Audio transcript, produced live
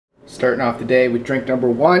Starting off the day with drink number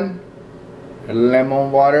 1,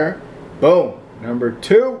 lemon water. Boom. Number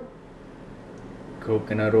 2,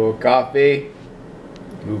 coconut oil coffee.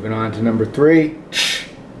 Moving on to number 3,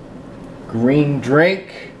 green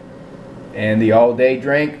drink. And the all day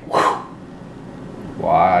drink,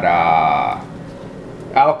 water.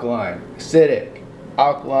 Alkaline, acidic,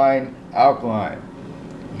 alkaline, alkaline.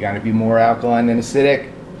 You gotta be more alkaline than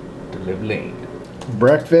acidic to live lean.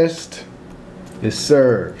 Breakfast is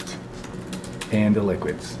served. And the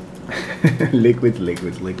liquids.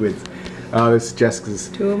 liquids. Oh, this is Jessica's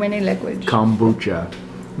too many liquids. Kombucha.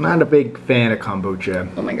 Not a big fan of kombucha.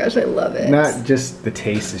 Oh my gosh, I love it. Not just, the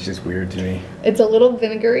taste is just weird to me. It's a little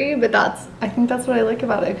vinegary, but I think that's what I like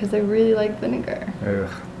about it, because I really like vinegar. Ugh.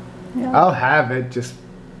 Yeah. I'll have it,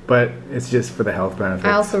 but it's just for the health benefits.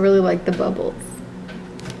 I also really like the bubbles.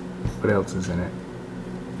 What else is in it?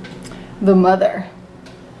 The mother.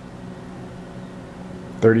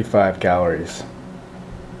 35 calories.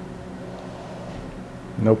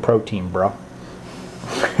 No protein, bro.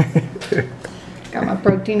 Got my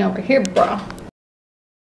protein over here, bro.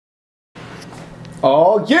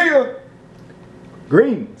 Oh yeah!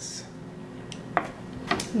 Greens.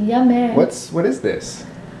 Yummy. What is this?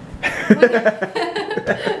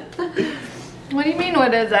 What do you mean,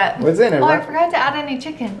 what is it? What's in it? Oh, I forgot to add any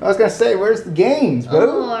chicken. I was gonna say, where's the games,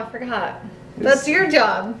 bro? Oh, I forgot. That's your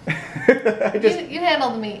job. You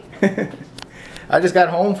handle the meat. I just got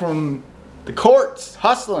home from the courts,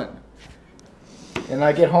 hustling. And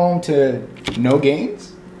I get home to no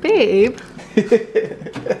games? Babe.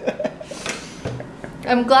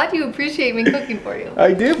 I'm glad you appreciate me cooking for you.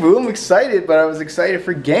 I do, boo. I'm excited, but I was excited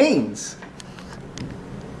for games.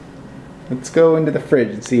 Let's go into the fridge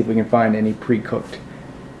and see if we can find any pre-cooked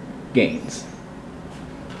gains.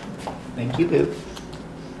 Thank you, boo.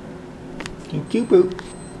 Thank you, boo.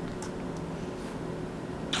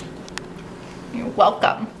 You're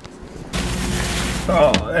welcome.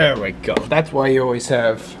 Oh, there we go. That's why you always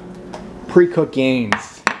have pre-cooked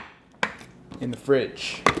gains in the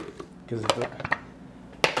fridge. Because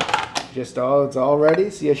it's all ready.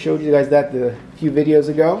 See, I showed you guys that a few videos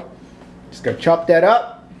ago. Just gotta chop that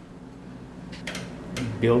up.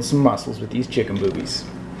 Build some muscles with these chicken boobies.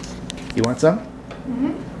 You want some?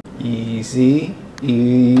 Mm-hmm. Easy,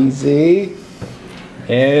 easy,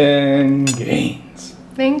 and gains.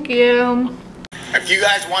 Thank you. If you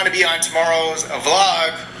guys want to be on tomorrow's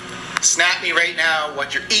vlog, snap me right now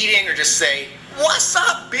what you're eating, or just say, "What's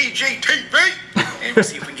up, BGTV?" and we'll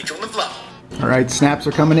see if we can get you on the vlog. All right, snaps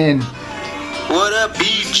are coming in. What up,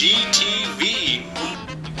 BGTV?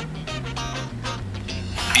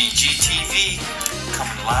 BGTV,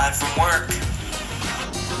 coming live from work.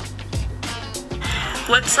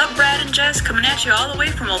 What's up, Brad and Jess? Coming at you all the way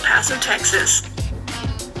from El Paso, Texas.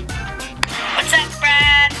 What's up,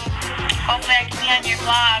 Brad? Hopefully I can be on your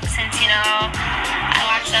vlog since, you know, I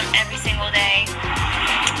watch them every single day.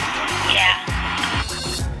 Yeah.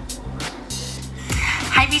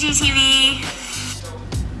 Hi, BGTV.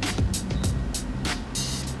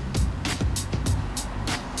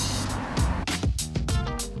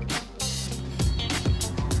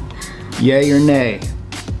 Yay or nay?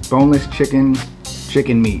 Boneless chicken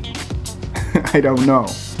meat. I don't know.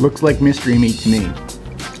 Looks like mystery meat to me.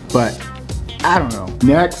 But I don't know.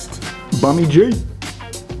 Next, Bummy G.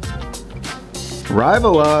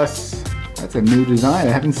 Rival Us. That's a new design.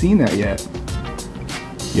 I haven't seen that yet.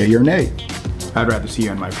 Yay or nay? I'd rather see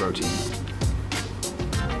you on my protein.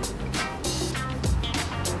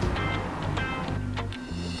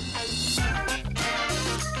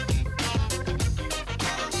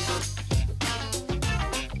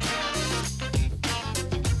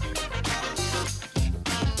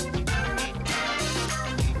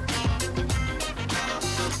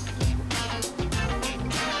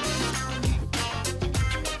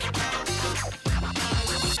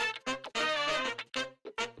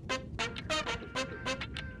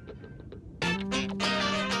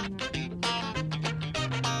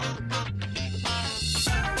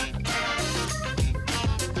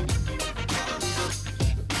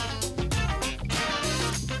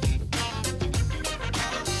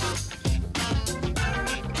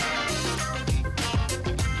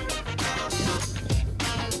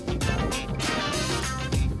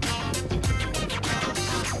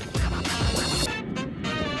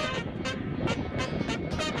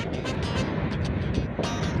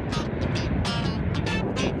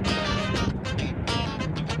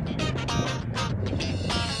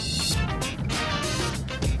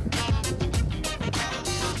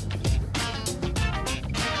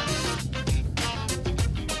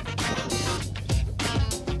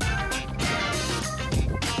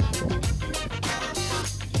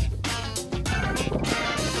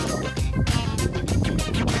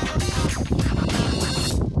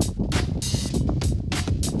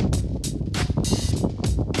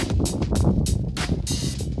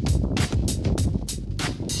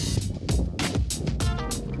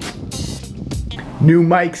 New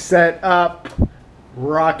mic set up,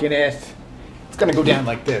 rocking it. It's gonna go down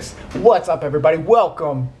like this. What's up, everybody?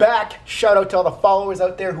 Welcome back. Shout out to all the followers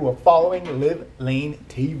out there who are following Live Lane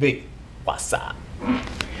TV. What's up?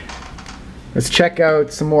 Let's check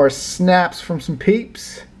out some more snaps from some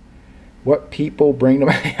peeps. What people bring to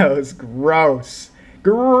my house. Gross.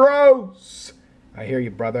 Gross. I hear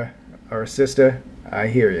you, brother or sister. I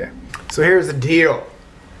hear you. So here's the deal.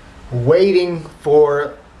 Waiting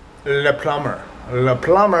for Le Plumber. Le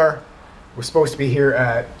Plumber was supposed to be here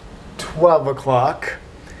at 12 o'clock.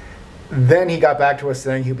 Then he got back to us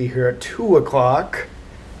saying he'll be here at 2 o'clock.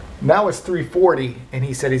 Now it's 3:40 and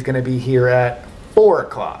he said he's going to be here at 4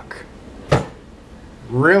 o'clock.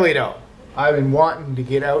 Really though, I've been wanting to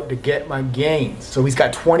get out to get my gains. So he's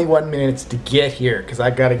got 21 minutes to get here because I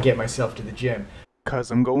got to get myself to the gym.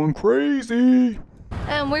 Because I'm going crazy.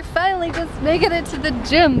 And we're finally just making it to the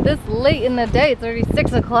gym this late in the day. It's already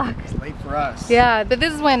 6 o'clock. It's late for us. Yeah, but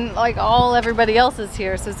this is when like everybody else is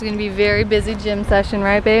here, so it's gonna be a very busy gym session,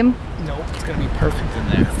 right, babe? Nope, it's gonna be perfect in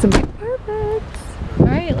there. It's gonna be perfect. All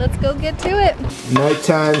right, let's go get to it.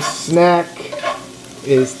 Nighttime snack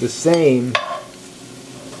is the same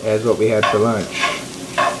as what we had for lunch.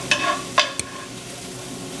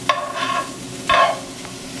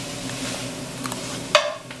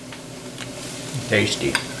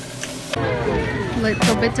 Tasty.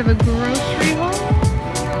 Little bit of a grocery haul.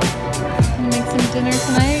 Make some dinner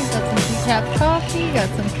tonight. Got some decaf coffee, got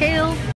some kale.